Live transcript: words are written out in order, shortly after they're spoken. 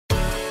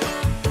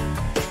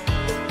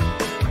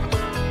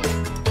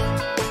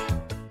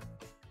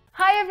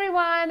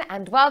everyone,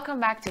 and welcome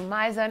back to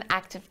My Zone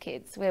Active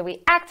Kids, where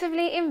we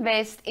actively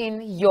invest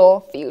in your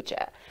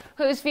future.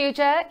 Whose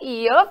future?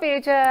 Your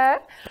future.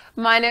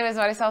 My name is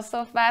Marisol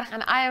Stoffberg,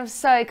 and I am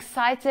so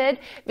excited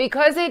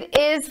because it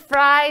is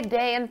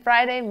Friday, and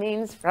Friday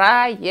means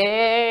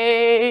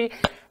Friday.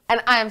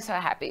 And I am so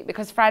happy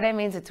because Friday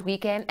means it's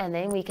weekend, and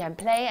then we can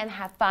play and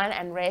have fun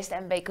and rest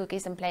and bake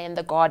cookies and play in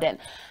the garden.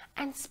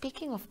 And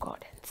speaking of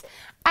gardens,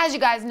 as you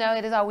guys know,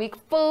 it is our week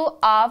full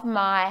of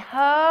my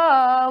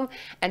home.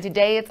 And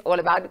today it's all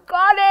about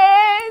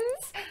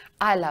gardens.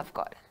 I love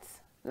gardens.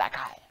 Like,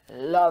 I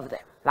love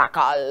them. Like,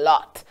 a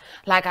lot.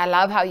 Like, I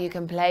love how you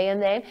can play in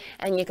them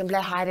and you can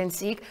play hide and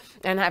seek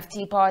and have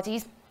tea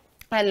parties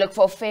and look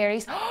for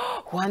fairies.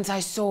 Once I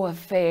saw a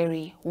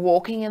fairy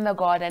walking in the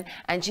garden,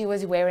 and she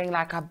was wearing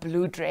like a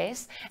blue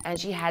dress, and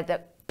she had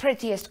the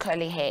prettiest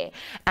curly hair.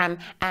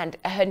 And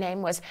her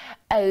name was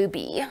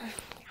Obi.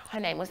 Her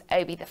name was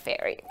Obi the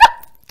fairy.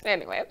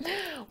 Anyway,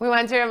 we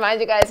want to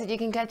remind you guys that you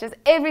can catch us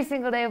every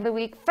single day of the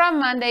week from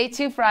Monday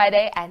to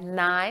Friday at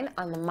 9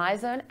 on the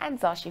MyZone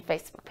and Zashi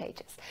Facebook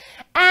pages.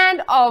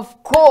 And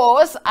of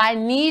course, I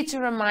need to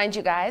remind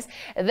you guys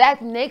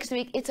that next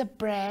week it's a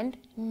brand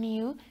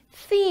new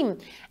theme.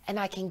 And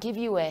I can give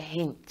you a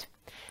hint.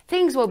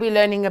 Things we'll be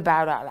learning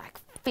about are like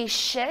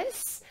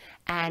fishes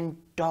and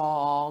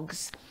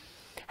dogs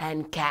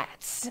and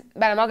cats.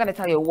 But I'm not going to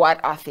tell you what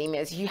our theme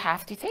is. You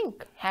have to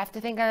think.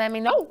 And let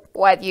me know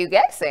what you're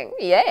guessing.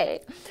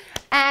 Yay.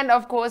 And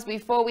of course,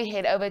 before we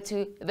head over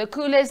to the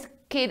coolest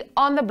kid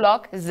on the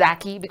block,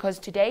 Zaki, because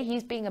today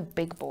he's being a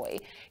big boy.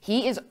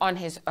 He is on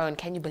his own.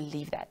 Can you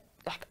believe that?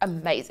 Like,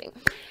 amazing.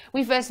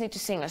 We first need to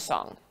sing a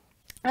song.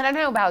 I don't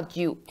know about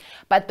you,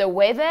 but the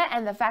weather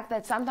and the fact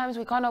that sometimes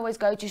we can't always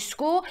go to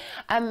school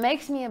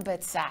makes me a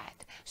bit sad.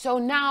 So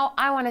now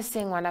I want to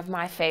sing one of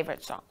my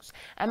favorite songs.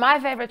 And my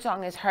favorite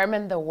song is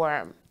Herman the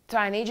Worm. So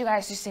I need you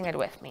guys to sing it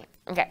with me.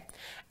 Okay.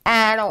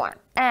 And a one,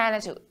 and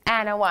a two,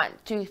 and a 1,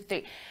 2,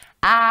 3.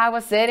 I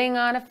was sitting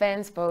on a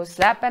fence post,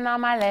 slapping on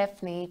my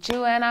left knee,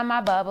 chewing on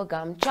my bubble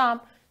gum,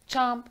 chomp,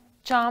 chomp,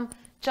 chomp,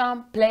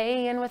 chomp,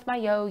 playing with my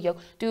yo-yo,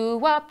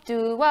 do-wop,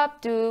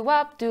 do-wop,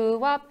 do-wop,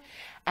 do-wop.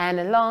 And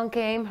along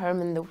came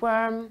Herman the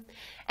Worm,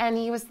 and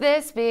he was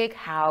this big.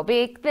 How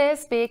big?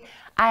 This big.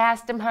 I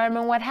asked him,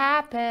 Herman, what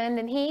happened?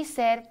 And he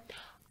said,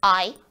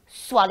 I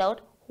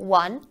swallowed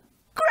one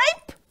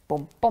grape.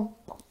 Boom, boom,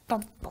 boom,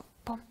 boom, boom,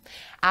 boom.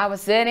 I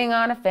was sitting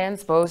on a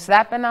fence post,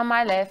 slapping on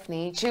my left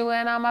knee,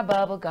 chewing on my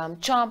bubble gum,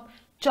 chomp,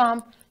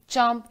 chomp,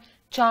 chomp,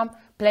 chomp,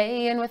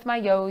 playing with my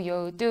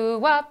yo-yo,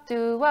 do-wop,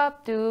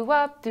 do-wop,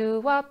 do-wop,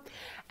 do-wop.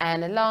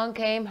 And along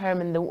came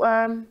Herman the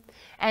Worm,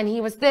 and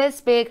he was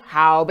this big.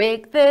 How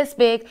big? This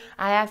big.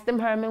 I asked him,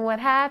 Herman, what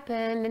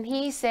happened? And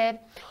he said,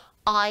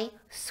 I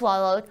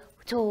swallowed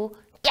 2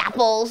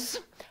 apples.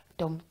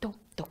 Dum, dum,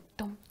 dum,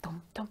 dum,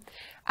 dum, dum.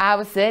 I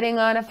was sitting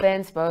on a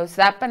fence post,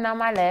 slapping on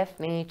my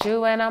left knee,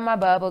 chewing on my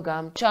bubble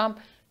gum, chomp,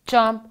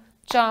 chomp,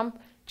 chomp,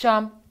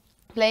 chomp,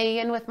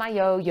 playing with my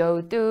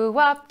yo-yo,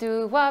 do-wop,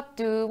 do-wop,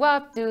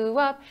 do-wop,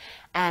 do-wop.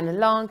 And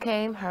along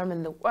came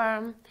Herman the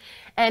Worm,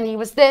 and he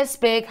was this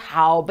big.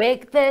 How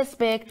big? This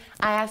big.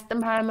 I asked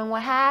him, Herman,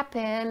 what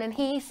happened? And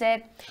he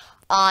said,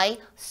 I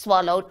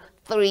swallowed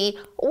 3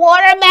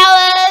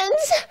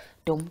 watermelons.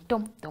 Dum,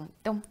 dum, dum,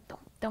 dum, dum,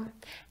 dum.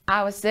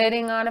 I was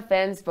sitting on a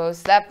fence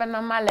post, slapping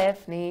on my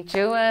left knee,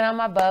 chewing on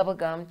my bubble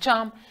gum,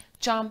 chomp,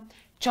 chomp,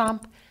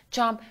 chomp,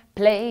 chomp,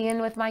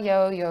 playing with my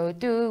yo-yo,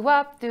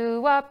 do-wop,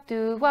 do-wop,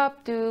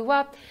 do-wop,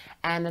 do-wop.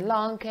 And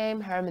along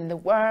came Herman the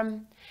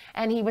Worm,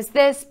 and he was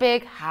this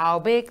big. How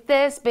big?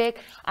 This big.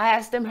 I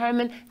asked him,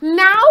 Herman,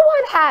 now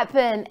what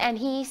happened? And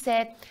he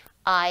said,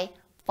 I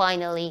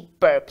finally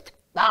burped.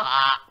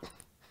 Ah,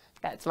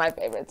 that's my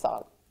favorite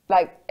song.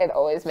 Like, it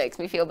always makes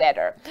me feel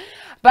better.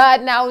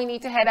 But now we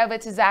need to head over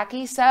to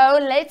Zaki, so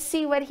let's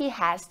see what he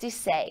has to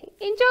say.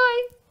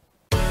 Enjoy!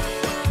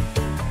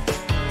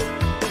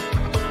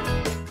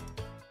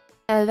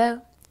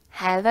 Hello,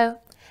 hello,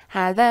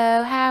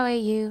 hello, how are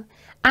you?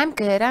 I'm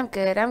good, I'm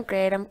good, I'm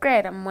great, I'm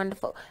great, I'm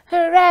wonderful.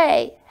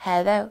 Hooray!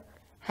 Hello,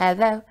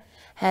 hello,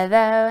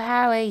 hello,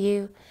 how are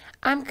you?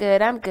 I'm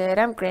good, I'm good,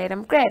 I'm great,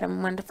 I'm great,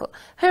 I'm wonderful.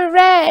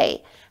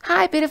 Hooray!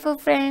 Hi, beautiful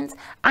friends.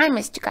 I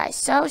missed you guys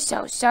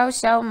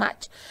so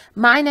much.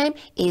 My name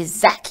is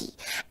Zaki,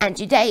 and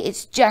today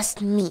it's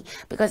just me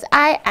because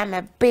I am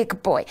a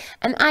big boy.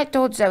 And I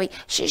told Zoe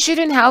she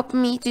shouldn't help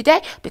me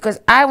today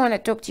because I want to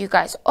talk to you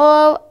guys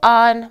all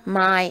on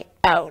my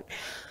own.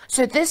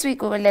 So this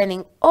week we were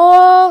learning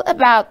all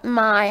about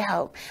my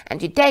home, and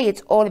today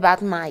it's all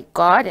about my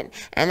garden,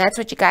 and that's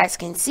what you guys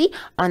can see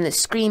on the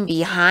screen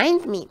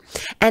behind me.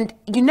 And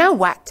you know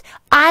what?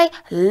 I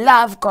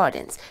love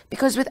gardens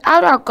because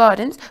without our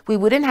gardens we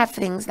wouldn't have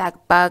things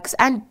like bugs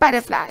and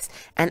butterflies,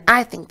 and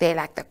I think they're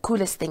like the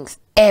coolest things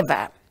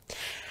ever.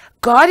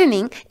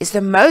 Gardening is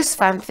the most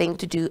fun thing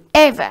to do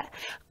ever.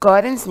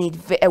 Gardens need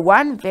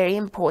one very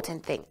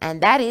important thing, and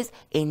that is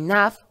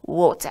enough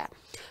water.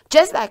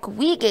 Just like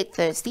we get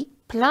thirsty,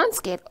 Plants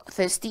get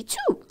thirsty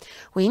too.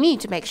 We need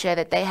to make sure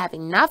that they have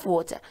enough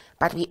water,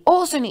 but we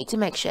also need to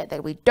make sure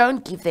that we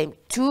don't give them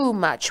too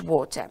much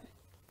water.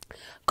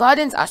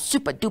 Gardens are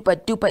super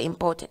duper duper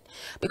important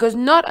because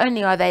not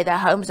only are they the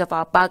homes of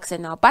our bugs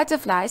and our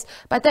butterflies,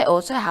 but they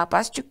also help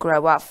us to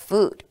grow our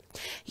food.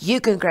 You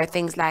can grow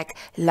things like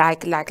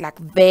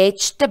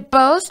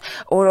vegetables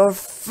or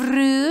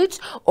fruits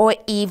or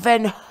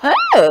even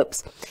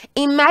herbs.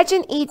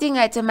 Imagine eating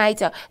a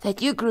tomato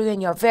that you grew in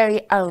your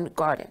very own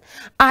garden.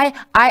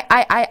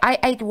 I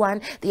ate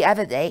one the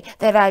other day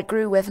that I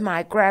grew with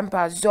my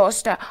grandpa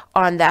Zoster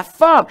on the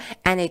farm,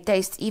 and it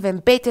tastes even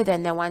better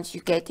than the ones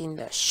you get in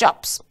the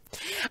shops.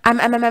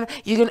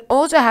 You can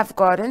also have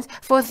gardens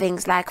for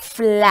things like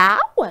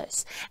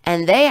flowers,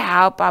 and they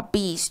help our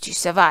bees to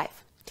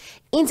survive.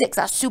 Insects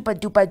are super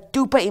duper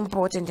duper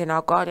important in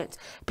our gardens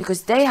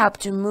because they help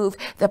to move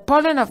the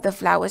pollen of the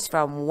flowers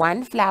from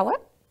one flower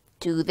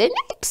to the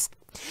next.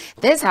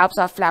 This helps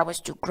our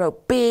flowers to grow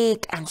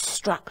big and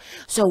strong.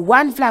 So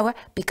one flower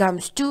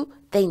becomes 2,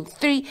 then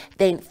 3,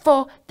 then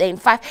 4, then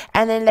 5,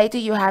 and then later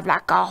you have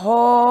like a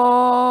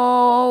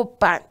whole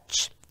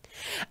bunch.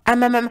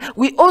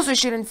 We also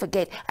shouldn't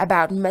forget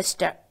about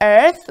Mr.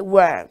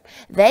 Earthworm.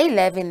 They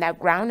live in the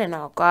ground in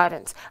our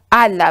gardens.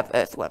 I love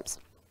earthworms.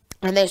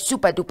 And they're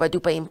super duper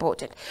duper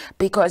important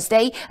because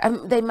they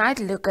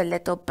might look a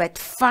little bit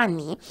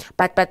funny,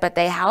 but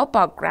they help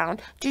our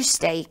ground to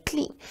stay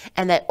clean,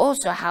 and they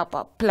also help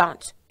our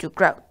plants to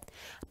grow.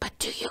 But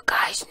do you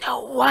guys know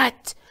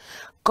what?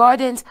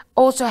 Gardens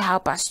also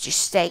help us to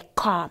stay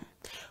calm.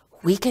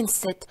 We can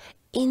sit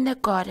in the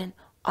garden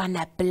on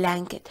a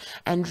blanket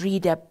and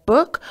read a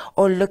book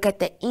or look at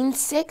the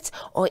insects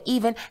or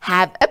even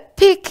have a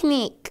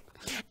picnic.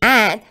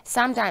 And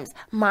sometimes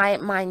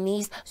my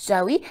niece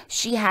Zoe,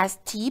 she has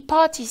tea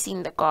parties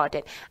in the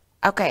garden.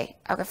 Okay,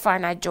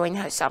 fine, I join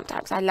her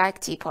sometimes. I like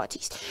tea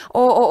parties.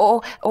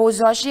 Or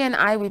Zoshi and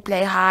I, we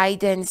play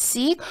hide and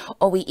seek,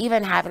 or we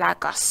even have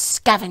like a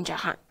scavenger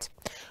hunt.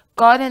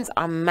 Gardens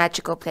are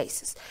magical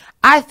places.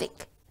 I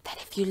think that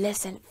if you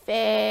listen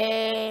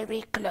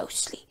very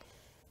closely,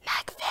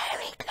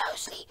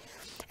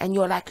 and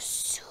you're like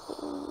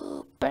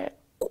super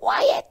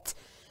quiet,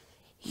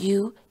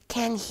 you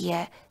can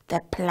hear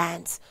the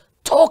plants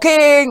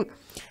talking.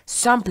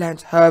 Some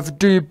plants have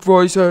deep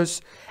voices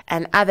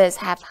and others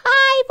have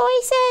high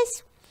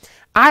voices.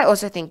 I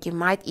also think you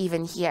might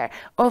even hear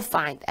or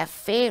find a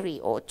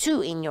fairy or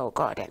two in your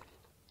garden.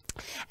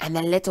 And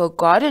the little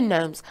garden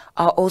gnomes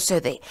are also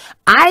there.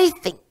 I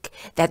think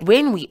that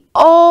when we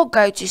all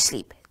go to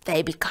sleep,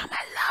 they become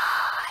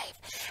alive.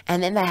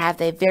 And then they have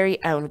their very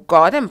own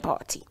garden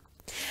party.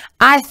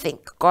 I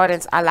think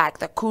gardens are like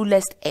the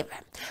coolest ever.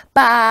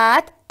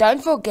 But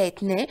don't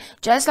forget,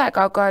 just like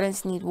our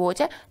gardens need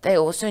water, they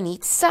also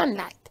need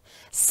sunlight.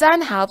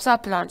 Sun helps our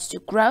plants to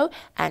grow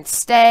and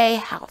stay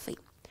healthy.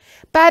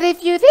 But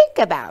if you think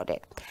about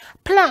it,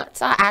 plants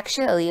are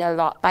actually a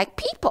lot like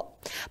people.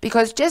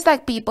 Because just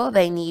like people,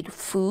 they need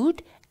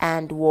food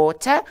and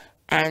water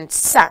and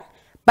sun.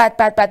 But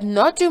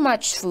not too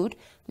much food,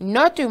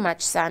 not too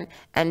much sun,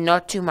 and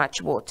not too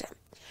much water.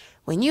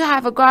 When you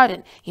have a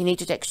garden, you need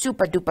to take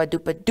super duper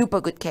duper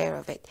duper good care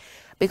of it.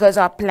 Because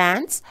our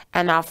plants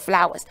and our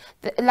flowers,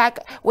 like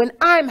when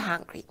I'm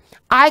hungry,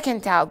 I can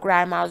tell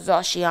Grandma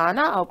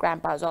Zoshiana or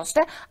Grandpa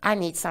Zoster I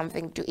need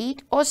something to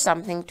eat or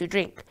something to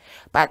drink.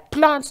 But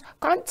plants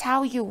can't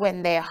tell you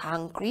when they're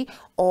hungry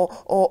or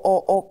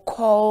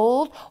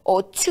cold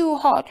or too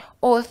hot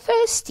or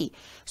thirsty.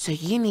 So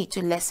you need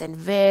to listen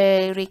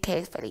very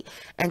carefully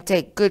and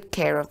take good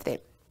care of them.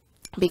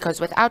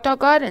 Because without our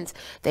gardens,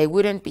 they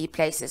wouldn't be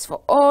places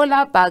for all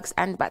our bugs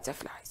and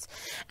butterflies.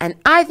 And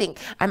I think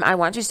I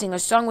want to sing a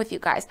song with you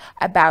guys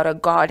about a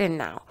garden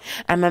now.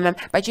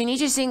 But you need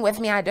to sing with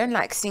me. I don't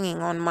like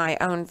singing on my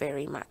own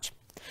very much.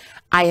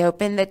 I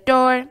open the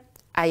door,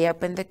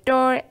 and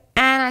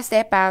I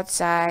step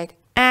outside,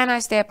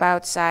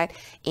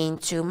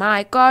 into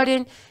my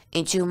garden,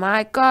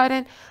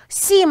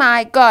 see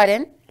my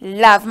garden,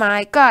 love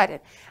my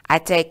garden. I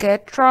take a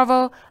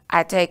trowel,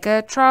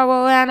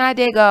 and I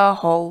dig a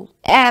hole,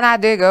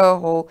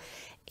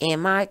 in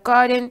my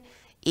garden,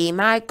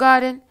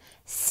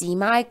 see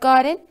my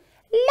garden,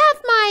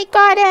 love my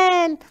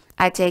garden.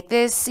 I take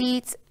the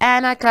seeds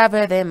and I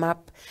cover them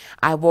up.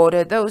 I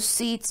water those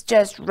seeds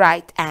just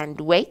right and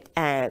wait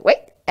till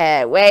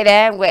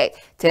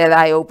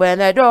I open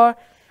the door.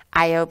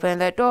 I open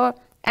the door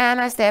and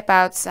I step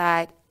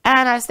outside,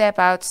 I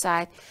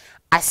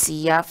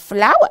see a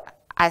flower.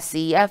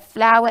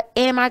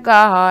 In my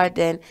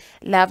garden.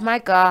 Love my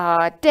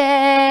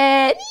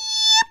garden.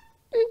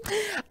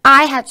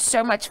 I had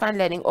so much fun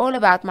learning all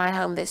about my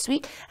home this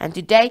week, and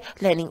today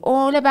learning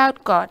all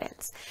about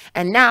gardens.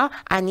 And now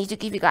I need to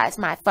give you guys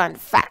my fun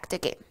fact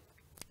again.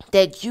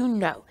 Did you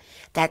know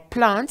that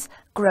plants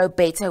grow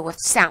better with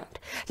sound?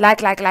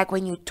 Like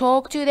when you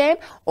talk to them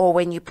or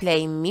when you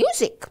play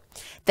music.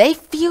 They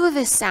feel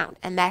the sound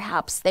and that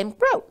helps them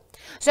grow.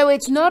 So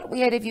it's not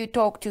weird if you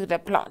talk to the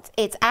plants.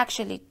 It's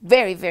actually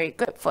very, very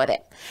good for them.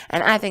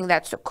 And I think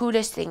that's the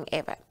coolest thing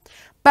ever.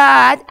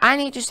 But I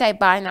need to say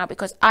bye now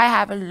because I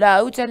have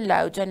loads and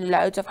loads and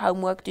loads of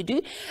homework to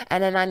do.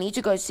 And then I need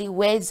to go see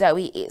where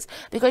Zoe is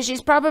because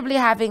she's probably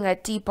having a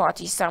tea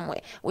party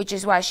somewhere, which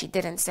is why she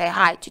didn't say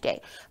hi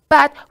today.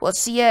 But we'll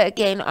see her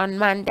again on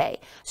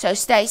Monday. So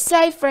stay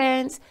safe,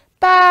 friends.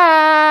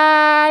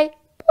 Bye.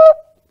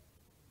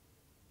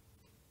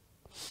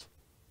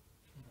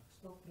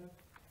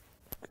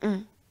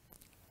 Boop.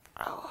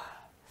 Oh.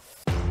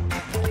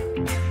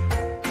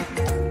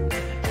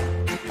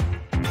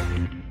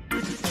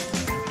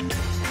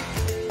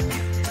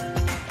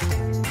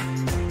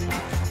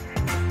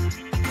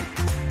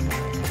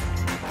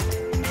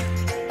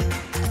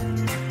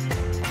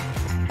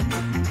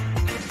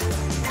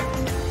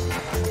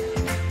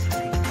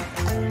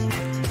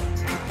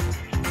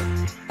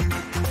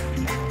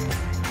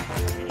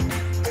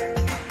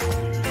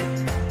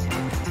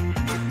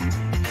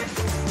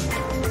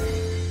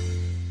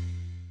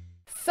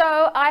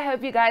 So I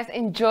hope you guys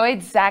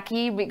enjoyed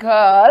Zaki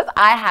because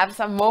I have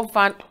some more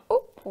fun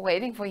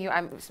waiting for you.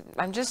 I'm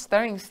just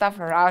throwing stuff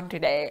around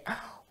today.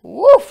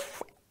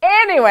 Woof.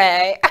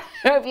 Anyway, I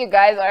hope you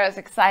guys are as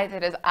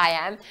excited as I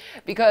am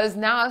because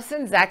now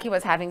since Zaki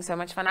was having so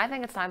much fun, I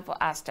think it's time for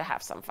us to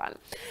have some fun.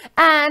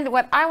 And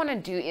what I want to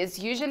do is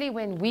usually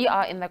when we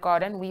are in the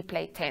garden, we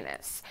play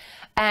tennis.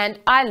 And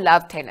I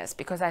love tennis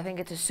because I think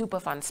it's a super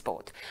fun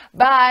sport.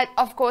 But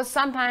of course,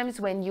 sometimes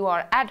when you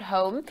are at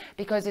home,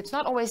 because it's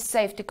not always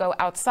safe to go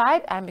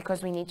outside and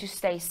because we need to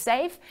stay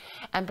safe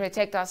and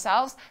protect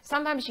ourselves,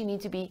 sometimes you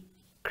need to be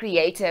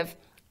creative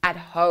at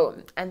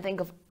home and think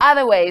of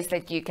other ways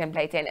that you can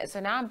play tennis. So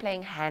now I'm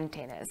playing hand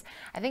tennis.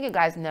 I think you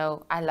guys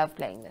know I love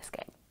playing this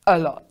game a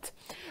lot.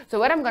 So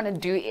what I'm going to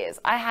do is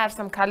I have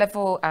some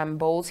colorful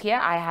balls here.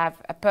 I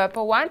have a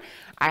purple one,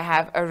 I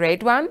have a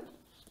red one,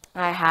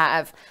 I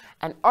have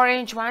an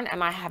orange one,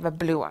 and I have a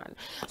blue one.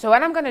 So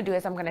what I'm going to do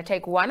is I'm going to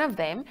take one of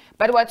them,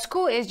 but what's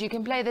cool is you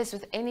can play this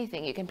with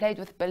anything. You can play it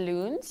with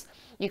balloons,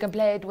 you can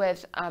play it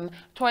with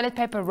toilet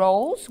paper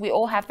rolls, we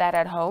all have that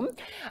at home,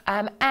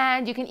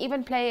 and you can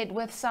even play it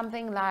with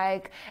something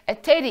like a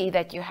teddy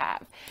that you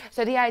have.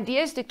 So the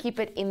idea is to keep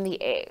it in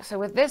the air. So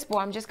with this ball,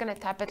 I'm just going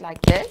to tap it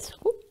like this,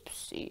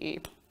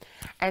 oopsie,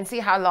 and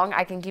see how long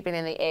I can keep it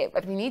in the air,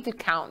 but we need to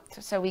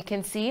count so we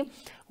can see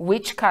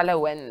which color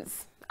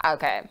wins.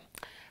 Okay.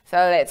 So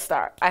let's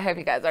start. I hope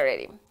you guys are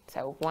ready.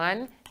 So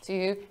 1,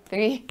 2,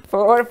 3,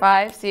 4,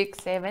 5,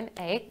 6, 7,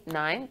 8,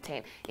 9,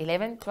 10,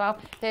 11,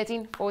 12,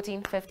 13,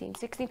 14, 15,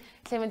 16,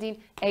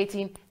 17,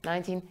 18,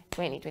 19,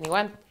 20,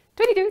 21,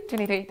 22,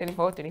 23,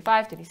 24,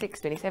 25,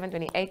 26, 27,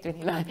 28,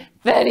 29,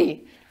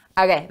 30.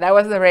 Okay, that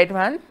was the red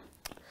one.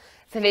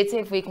 So let's see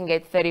if we can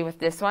get 30 with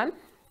this one.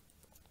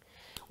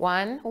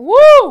 1, woo,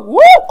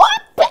 woo,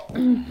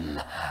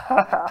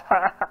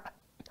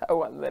 that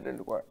one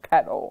didn't work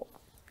at all.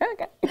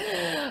 Okay,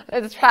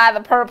 let's try the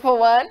purple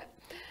one.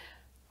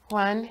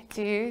 1,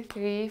 2,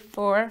 3,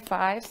 4,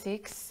 5,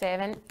 6,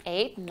 7,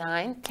 8,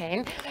 9,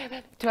 10,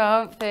 11,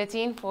 12,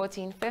 13,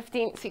 14,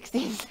 15,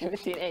 16,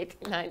 17,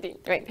 18, 19,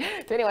 20,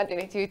 21,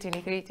 22,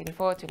 23,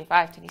 24,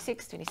 25,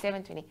 26,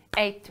 27,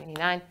 28,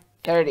 29,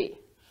 30.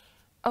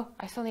 Oh,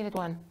 I still needed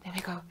one. There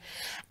we go.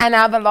 And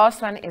now the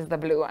last one is the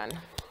blue one.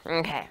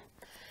 Okay.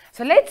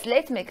 So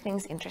let's make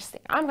things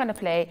interesting. I'm going to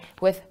play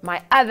with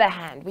my other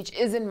hand, which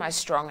isn't my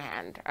strong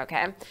hand,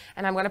 okay?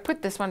 And I'm going to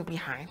put this one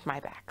behind my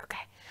back, okay?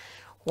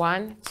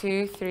 1,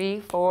 2, 3,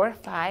 4,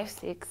 5,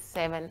 6,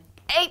 7,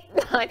 8,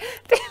 9,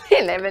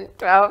 10, 11,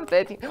 12,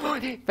 13,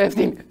 14,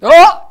 15.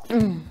 Oh!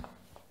 It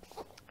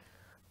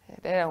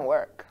didn't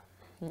work.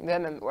 It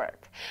didn't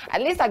work.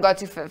 At least I got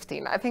to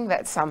 15. I think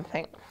that's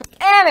something.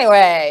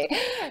 Anyway,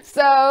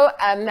 so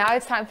now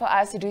it's time for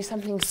us to do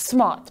something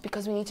smart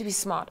because we need to be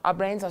smart. Our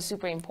brains are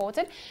super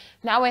important.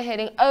 Now we're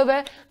heading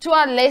over to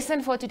our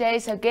lesson for today.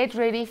 So get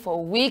ready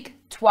for week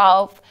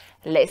 12,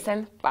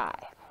 lesson 5.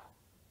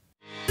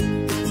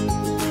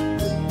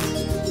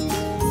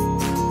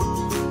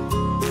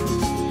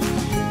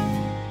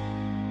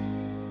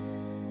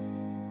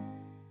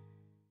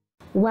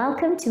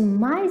 Welcome to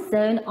My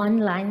Zone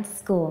Online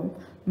School.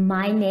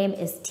 My name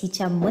is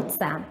Teacher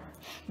Mutsa.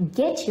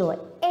 Get your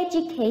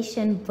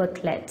education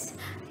booklet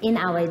in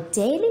our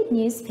daily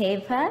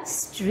newspaper,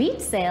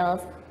 street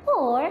sales,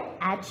 or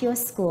at your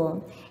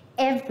school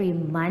every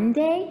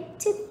Monday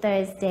to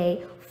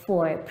Thursday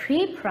for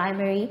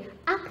pre-primary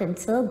up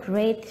until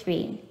grade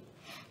 3.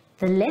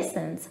 The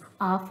lessons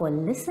are for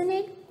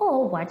listening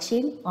or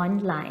watching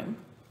online.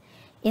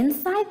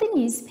 Inside the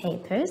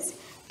newspapers,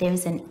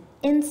 there's an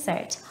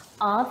insert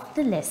of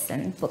the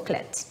lesson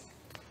booklet.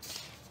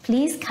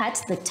 Please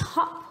cut the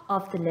top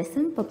of the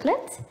lesson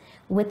booklet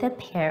with a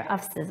pair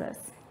of scissors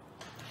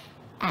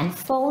and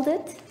fold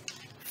it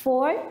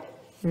for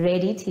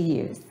ready to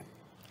use.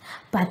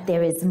 But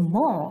there is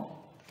more.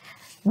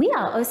 We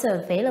are also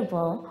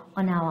available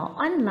on our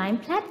online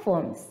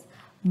platforms,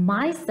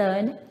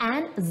 MyZone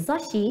and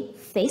Zoshi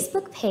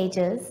Facebook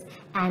pages,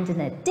 and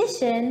in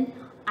addition,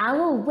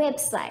 our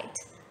website,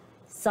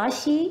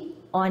 Zoshi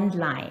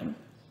Online.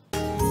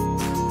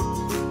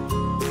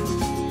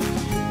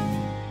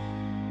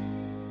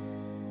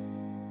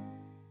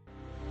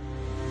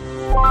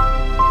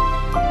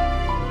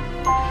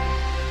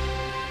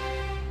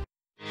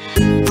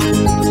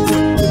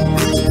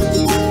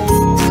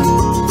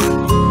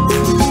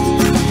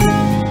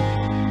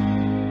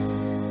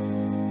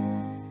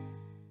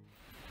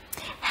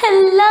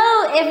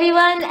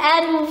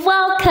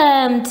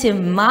 Welcome to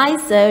My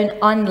Zone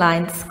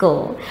Online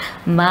School.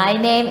 My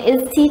name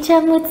is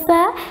Teacher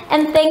Mutsa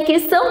and thank you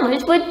so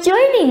much for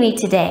joining me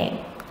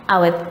today.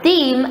 Our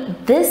theme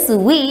this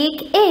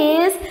week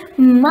is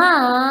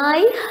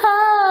My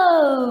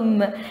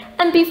Home.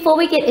 And before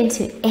we get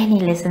into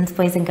any lessons,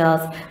 boys and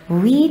girls,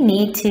 we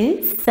need to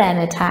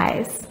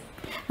sanitize.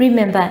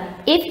 Remember,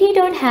 if you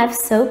don't have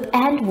soap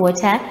and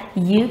water,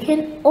 you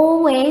can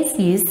always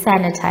use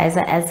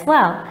sanitizer as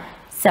well.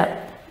 So,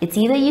 it's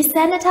either you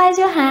sanitize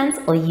your hands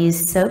or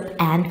use soap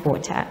and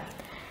water.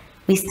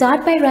 We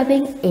start by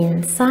rubbing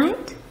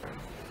inside,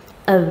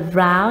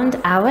 around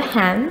our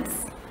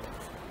hands,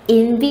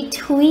 in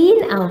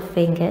between our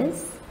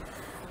fingers,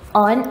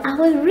 on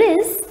our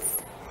wrists,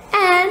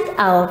 and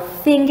our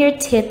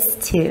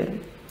fingertips too.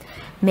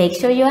 Make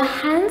sure your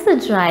hands are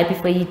dry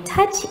before you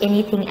touch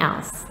anything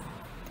else.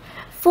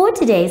 For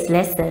today's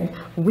lesson,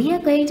 we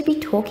are going to be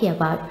talking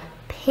about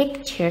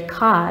picture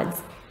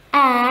cards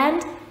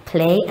and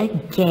play a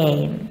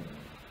game.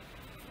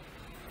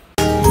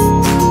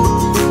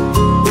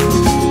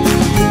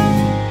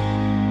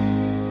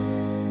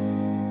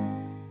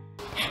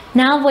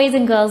 Now, boys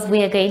and girls,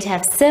 we are going to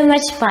have so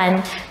much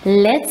fun.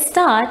 Let's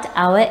start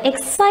our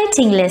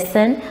exciting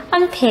lesson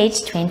on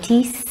page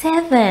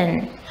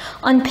 27.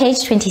 On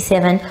page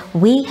 27,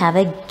 we have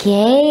a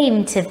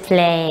game to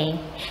play.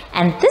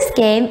 And this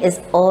game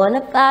is all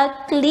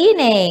about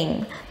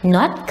cleaning.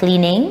 Not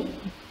cleaning,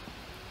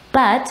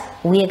 but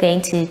we are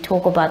going to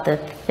talk about the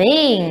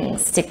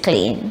things to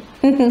clean.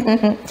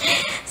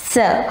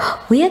 So,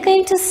 we are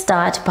going to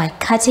start by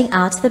cutting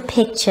out the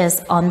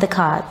pictures on the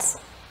cards.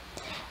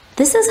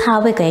 This is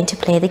how we're going to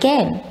play the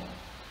game.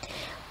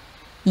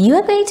 You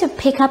are going to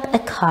pick up a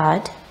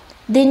card,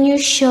 then you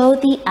show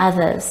the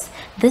others.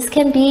 This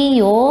can be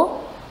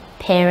your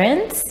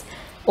parents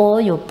or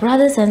your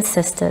brothers and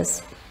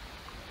sisters.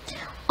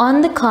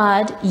 On the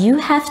card, you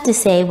have to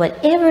say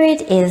whatever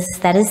it is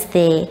that is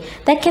there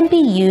that can be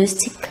used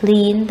to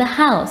clean the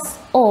house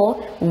or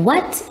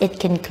what it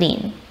can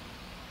clean.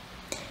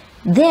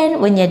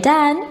 Then when you're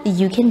done,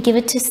 you can give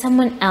it to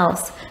someone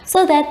else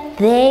so that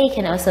they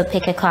can also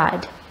pick a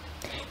card.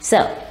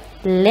 So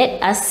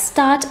let us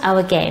start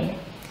our game.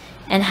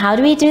 And how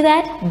do we do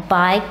that?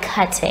 By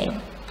cutting.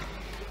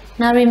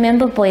 Now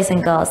remember, boys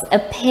and girls, a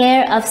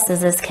pair of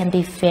scissors can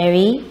be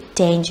very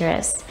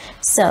dangerous.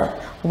 So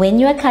when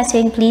you are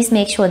cutting, please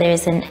make sure there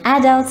is an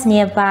adult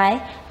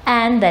nearby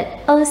and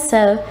that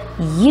also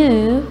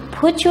you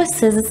put your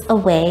scissors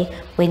away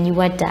when you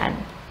are done.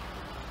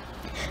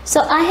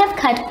 So I have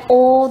cut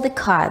all the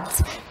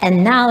cards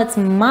and now it's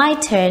my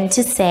turn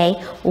to say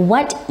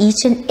what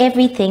each and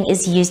everything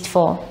is used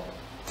for.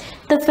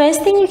 The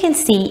first thing you can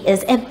see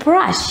is a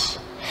brush.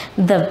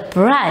 The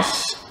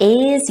brush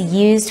is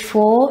used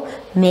for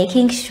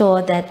making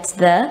sure that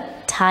the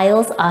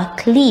tiles are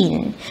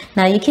clean.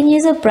 Now you can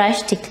use a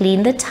brush to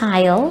clean the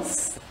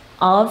tiles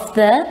of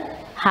the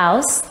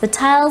house. The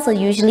tiles are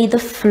usually the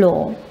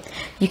floor.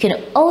 You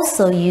can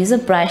also use a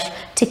brush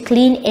to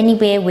clean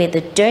anywhere where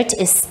the dirt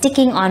is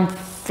sticking on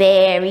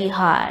very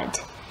hard.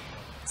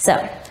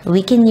 So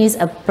we can use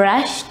a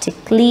brush to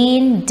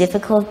clean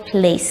difficult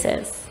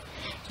places.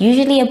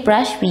 Usually a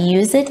brush, we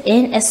use it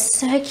in a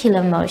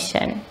circular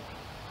motion.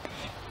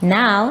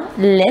 Now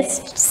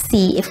let's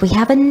see if we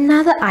have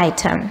another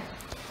item.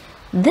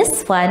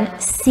 This one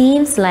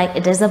seems like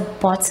it is a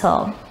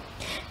bottle.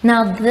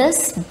 Now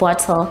this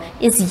bottle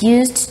is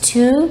used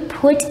to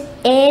put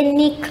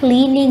any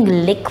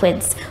cleaning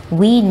liquids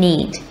we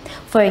need.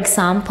 For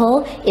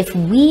example, if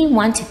we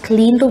want to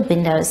clean the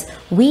windows,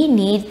 we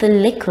need the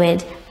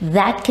liquid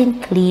that can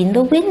clean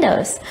the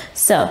windows.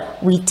 So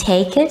we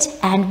take it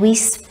and we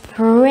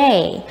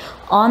spray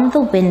on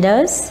the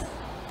windows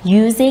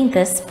using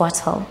this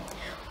bottle.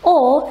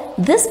 Or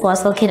this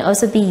bottle can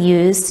also be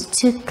used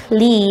to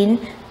clean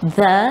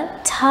the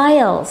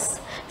tiles.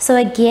 So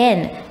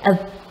again,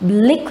 a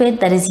liquid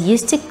that is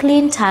used to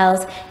clean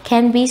tiles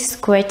can be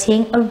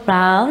squirting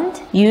around,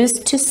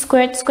 used to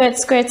squirt,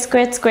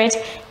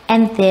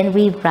 and then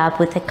we rub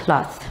with a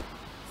cloth.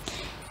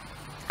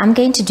 I'm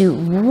going to do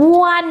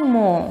one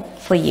more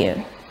for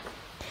you.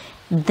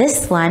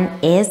 This one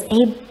is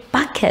a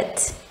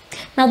bucket.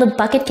 Now the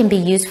bucket can be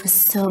used for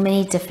so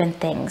many different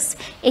things.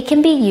 It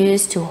can be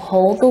used to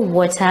hold the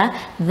water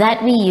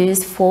that we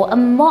use for a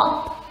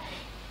mop.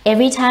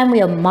 Every time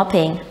we are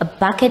mopping, a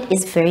bucket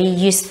is very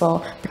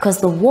useful because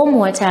the warm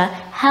water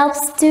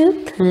helps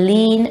to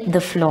clean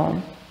the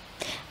floor.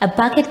 A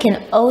bucket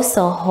can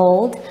also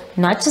hold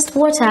not just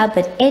water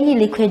but any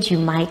liquid you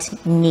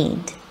might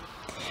need.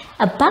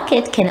 A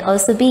bucket can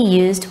also be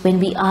used when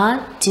we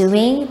are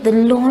doing the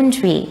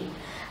laundry.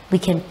 We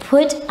can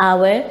put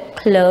our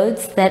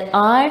clothes that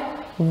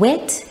are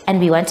wet and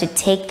we want to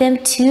take them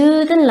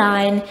to the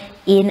line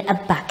in a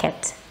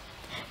bucket.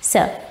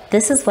 So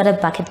this is what a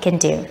bucket can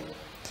do.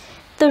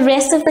 The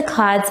rest of the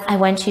cards I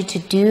want you to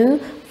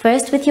do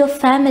First, with your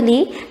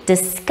family,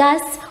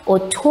 discuss or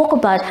talk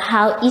about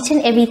how each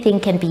and everything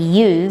can be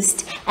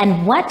used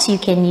and what you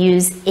can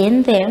use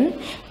in them.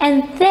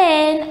 And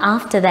then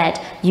after that,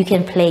 you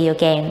can play your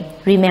game.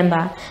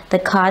 Remember, the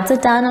cards are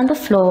down on the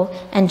floor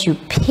and you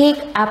pick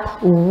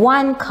up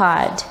one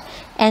card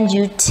and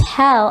you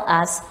tell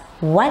us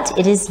what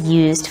it is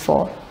used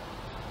for.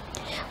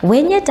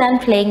 When you're done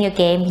playing your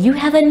game, you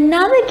have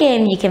another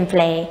game you can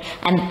play,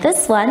 and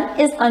this one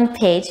is on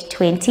page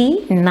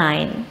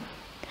 29.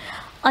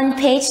 On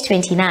page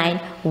 29,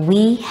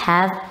 we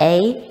have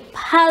a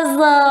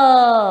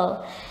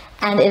puzzle,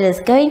 and it is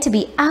going to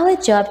be our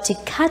job to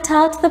cut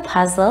out the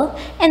puzzle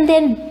and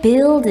then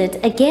build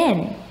it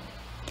again.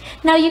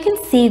 Now you can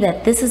see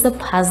that this is a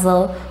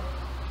puzzle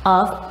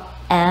of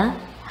a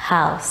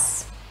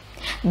house.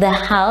 The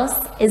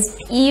house is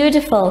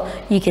beautiful.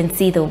 You can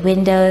see the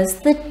windows,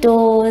 the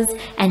doors,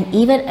 and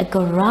even a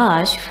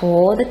garage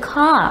for the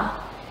car.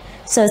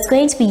 So it's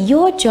going to be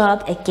your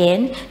job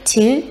again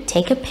to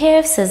take a pair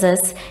of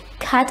scissors,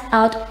 cut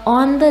out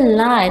on the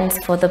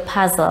lines for the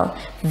puzzle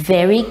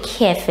very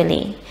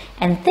carefully,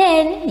 and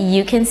then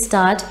you can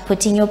start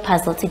putting your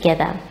puzzle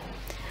together.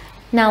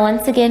 Now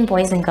once again,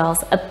 boys and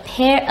girls, a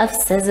pair of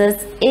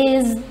scissors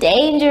is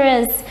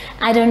dangerous.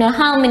 I don't know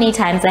how many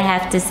times I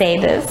have to say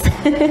this.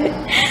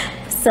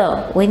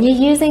 So when you're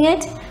using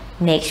it,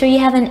 make sure you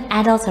have an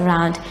adult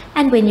around,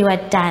 and when you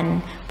are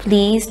done,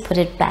 please put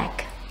it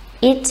back.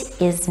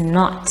 It is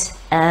not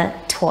a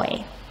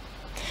toy.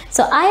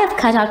 So I have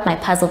cut out my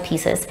puzzle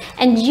pieces,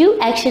 and you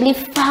actually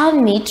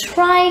found me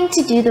trying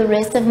to do the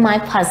rest of my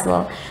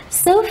puzzle.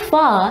 So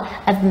far,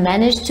 I've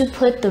managed to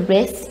put the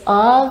rest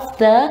of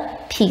the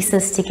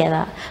pieces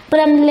together,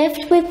 but I'm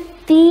left with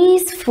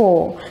these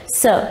four.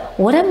 So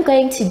what I'm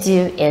going to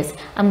do is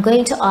I'm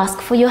going to ask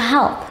for your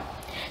help.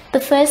 The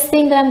first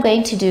thing that I'm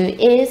going to do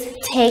is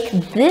take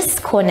this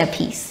corner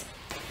piece.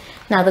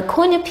 Now the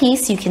corner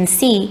piece, you can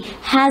see,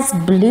 has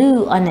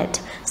blue on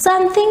it. So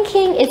I'm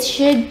thinking it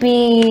should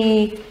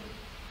be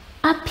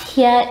up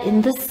here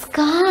in the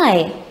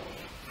sky.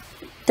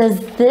 Does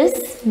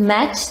this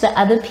match the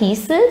other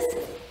pieces?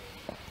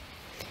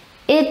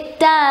 It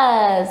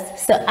does.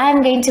 So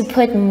I'm going to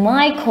put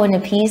my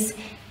corner piece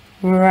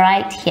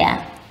right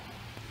here.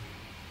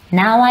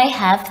 Now I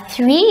have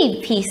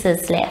 3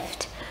 pieces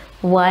left.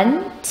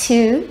 1,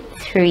 2,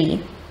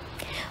 3.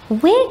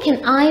 Where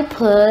can I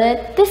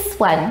put this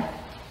one?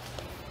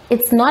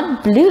 It's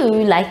not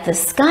blue like the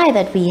sky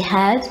that we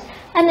had,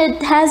 and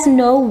it has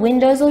no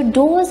windows or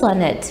doors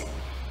on it.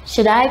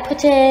 Should I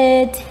put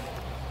it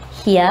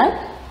here?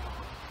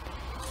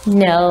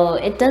 No,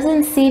 it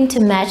doesn't seem to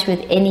match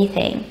with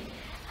anything.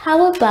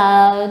 How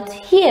about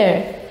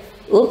here?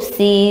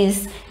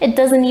 Oopsies, it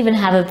doesn't even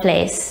have a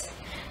place.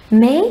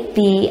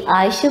 Maybe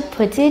I should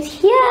put it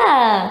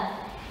here.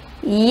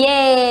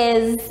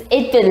 Yes,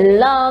 it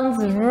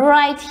belongs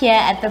right here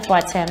at the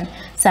bottom.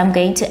 So I'm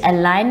going to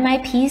align my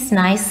piece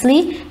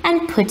nicely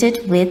and put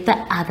it with the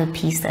other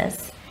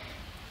pieces.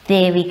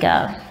 There we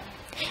go.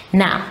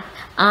 Now,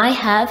 I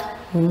have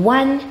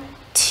 1,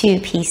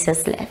 2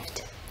 pieces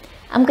left.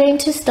 I'm going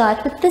to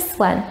start with this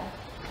one.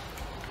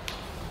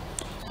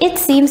 It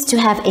seems to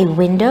have a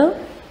window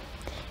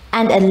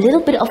and a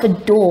little bit of a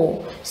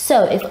door.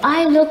 So if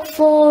I look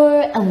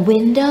for a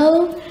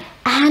window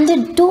and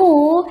a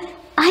door,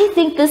 I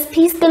think this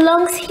piece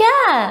belongs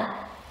here.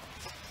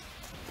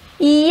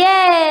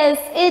 Yes,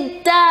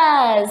 it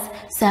does.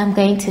 So I'm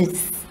going to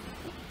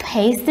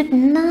paste it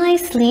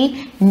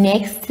nicely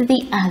next to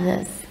the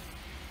others.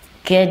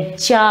 Good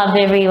job,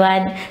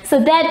 everyone. So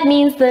that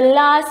means the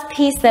last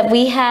piece that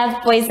we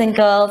have, boys and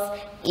girls,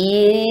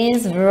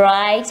 is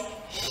right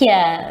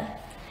here.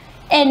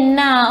 And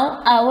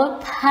now our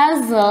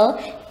puzzle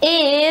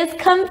is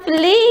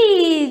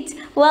complete.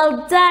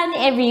 Well done,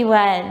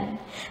 everyone.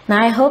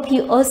 Now I hope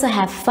you also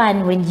have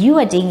fun when you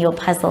are doing your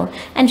puzzle.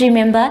 And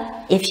remember,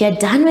 if you're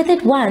done with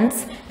it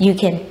once, you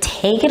can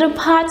take it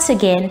apart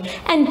again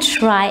and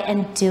try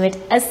and do it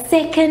a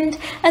second,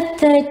 a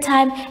third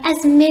time,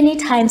 as many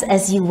times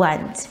as you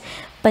want.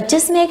 But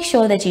just make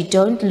sure that you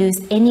don't lose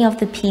any of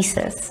the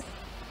pieces.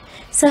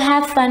 So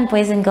have fun,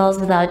 boys and girls,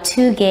 with our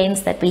 2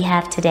 games that we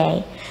have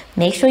today.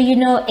 Make sure you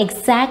know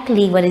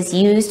exactly what is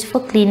used for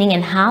cleaning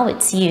and how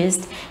it's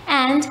used,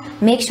 and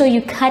make sure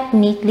you cut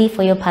neatly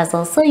for your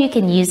puzzle so you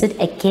can use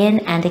it again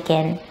and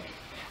again.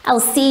 I'll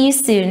see you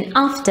soon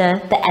after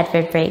the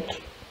advert break.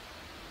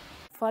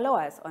 Follow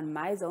us on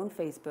MyZone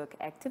Facebook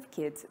Active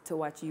Kids to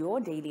watch your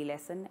daily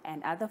lesson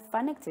and other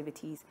fun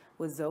activities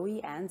with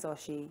Zoe and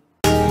Zoshi.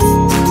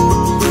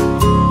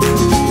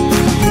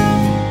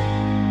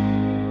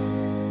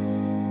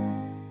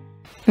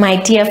 My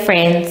dear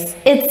friends,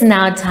 it's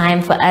now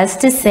time for us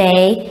to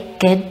say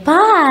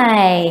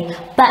goodbye.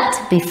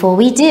 But before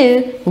we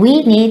do,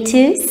 we need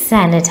to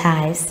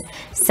sanitize.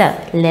 So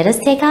let us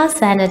take our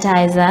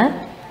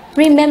sanitizer.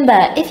 Remember,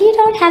 if you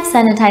don't have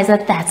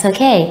sanitizer, that's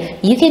okay.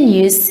 You can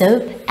use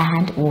soap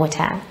and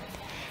water.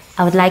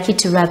 I would like you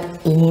to rub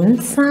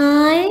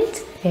inside.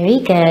 Very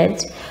good.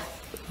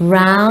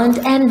 Round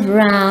and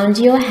round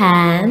your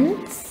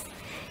hands.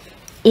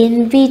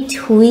 in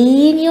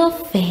between your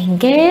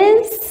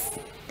fingers,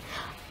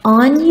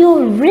 on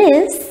your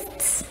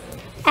wrists,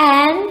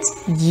 and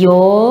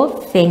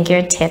your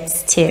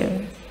fingertips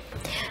too.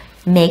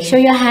 Make sure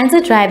your hands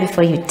are dry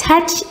before you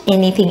touch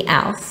anything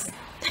else.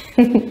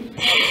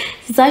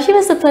 Zashi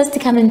was supposed to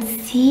come and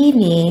see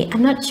me.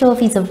 I'm not sure if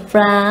he's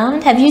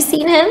around. Have you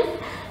seen him?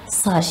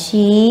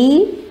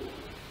 Zashi?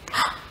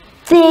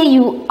 There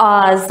you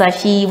are,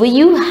 Zashi. Were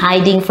you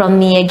hiding from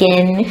me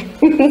again?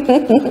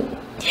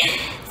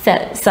 So,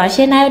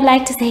 Zashi and I would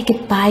like to say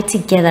goodbye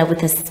together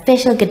with a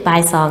special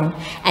goodbye song.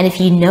 And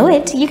if you know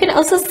it, you can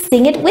also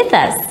sing it with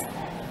us.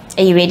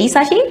 Are you ready,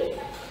 Zashi?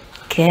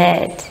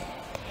 Good.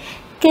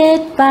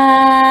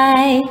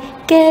 Goodbye,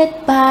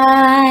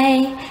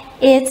 goodbye.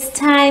 It's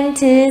time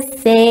to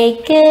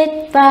say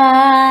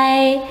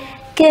goodbye.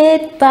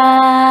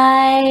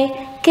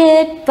 Goodbye,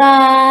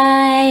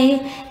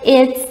 goodbye.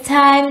 It's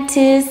time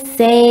to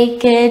say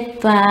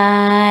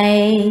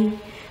goodbye.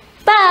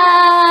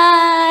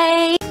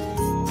 Bye.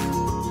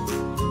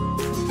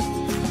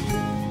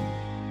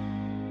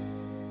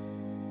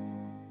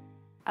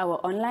 Our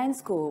online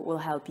school will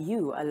help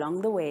you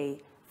along the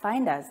way.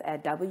 Find us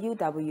at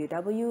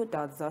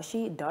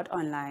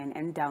www.zoshi.online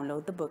and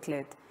download the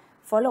booklet.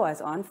 Follow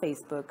us on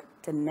Facebook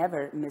to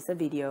never miss a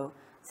video.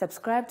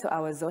 Subscribe to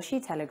our Zoshi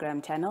Telegram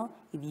channel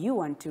if you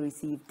want to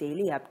receive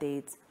daily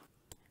updates.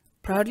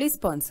 Proudly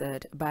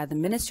sponsored by the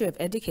Ministry of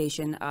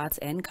Education, Arts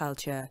and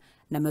Culture,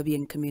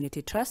 Namibian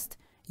Community Trust,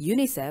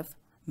 UNICEF,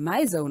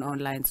 My Zone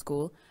Online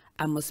School,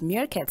 Amos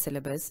Meerkat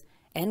Syllabus,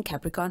 and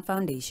Capricorn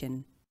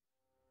Foundation.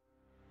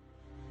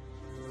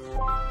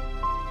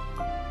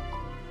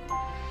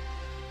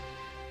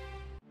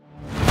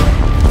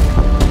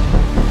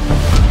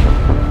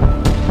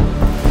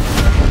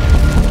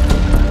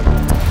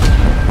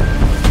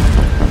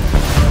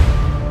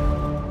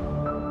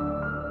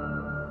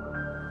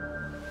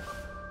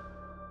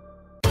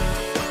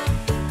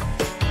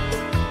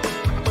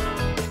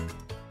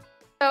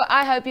 So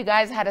I hope you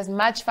guys had as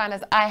much fun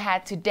as I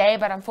had today,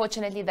 but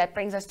unfortunately that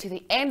brings us to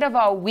the end of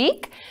our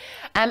week.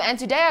 And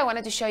today I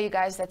wanted to show you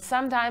guys that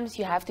sometimes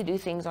you have to do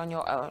things on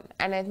your own.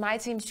 And it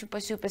might seem super,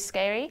 super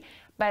scary,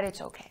 but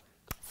it's okay.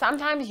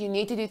 Sometimes you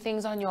need to do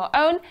things on your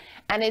own,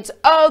 and it's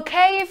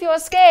okay if you're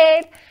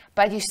scared,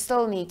 but you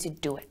still need to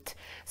do it.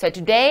 So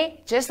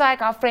today, just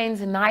like our friends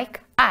Nike,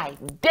 I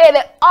did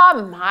it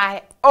on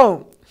my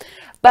own.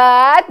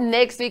 But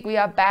next week we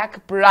are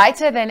back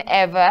brighter than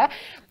ever.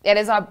 It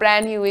is our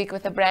brand new week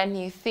with a brand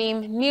new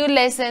theme, new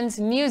lessons,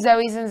 new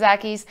Zoes and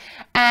Zakis,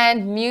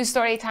 and new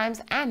story times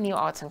and new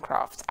arts and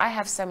crafts. I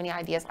have so many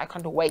ideas I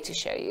can't wait to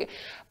show you.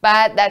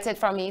 But that's it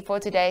from me for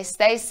today.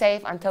 Stay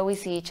safe until we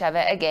see each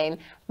other again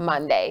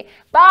Monday.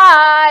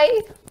 Bye!